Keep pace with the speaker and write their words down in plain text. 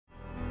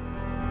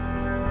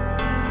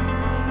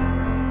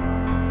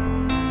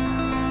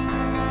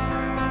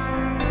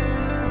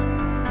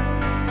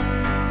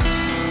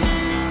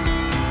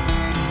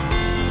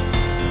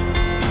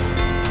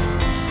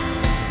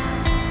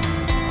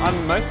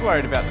most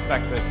worried about the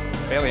fact that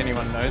barely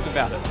anyone knows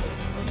about it,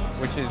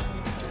 which is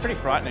pretty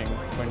frightening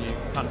when you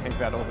kind of think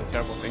about all the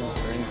terrible things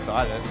that are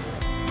inside it.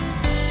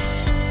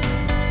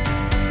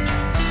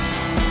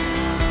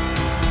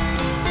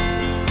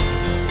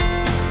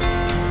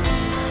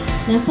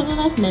 Now,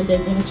 SumOfUs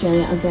members in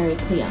Australia are very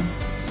clear.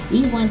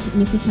 We want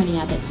Mr Tony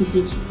Abbott to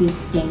ditch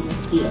this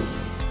dangerous deal.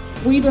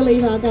 We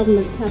believe our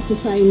governments have to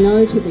say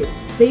no to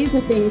this. These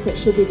are things that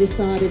should be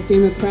decided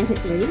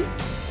democratically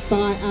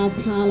by our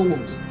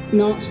parliament,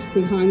 not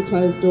behind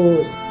closed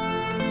doors.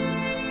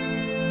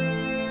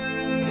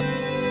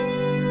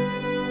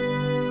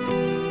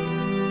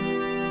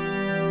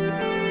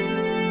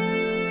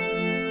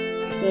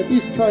 If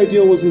this trade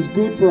deal was as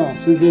good for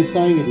us as they're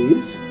saying it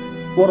is,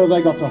 what have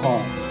they got to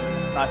hide?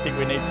 I think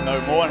we need to know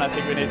more, and I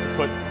think we need to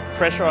put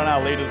pressure on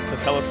our leaders to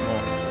tell us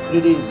more.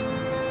 It is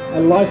a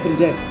life and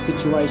death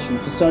situation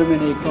for so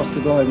many across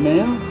the globe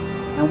now,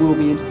 and will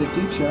be into the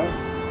future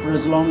for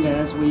as long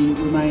as we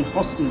remain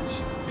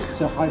hostage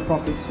to high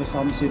profits for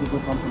pharmaceutical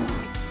companies.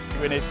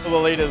 We need all the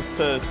leaders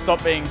to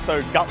stop being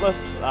so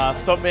gutless,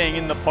 stop being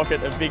in the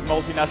pocket of big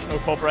multinational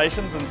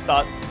corporations and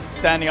start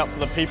standing up for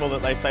the people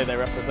that they say they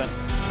represent.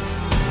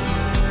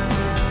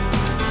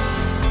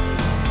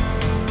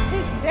 It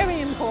is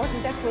very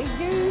important that we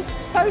use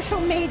social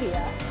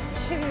media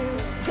to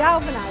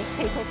galvanise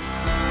people.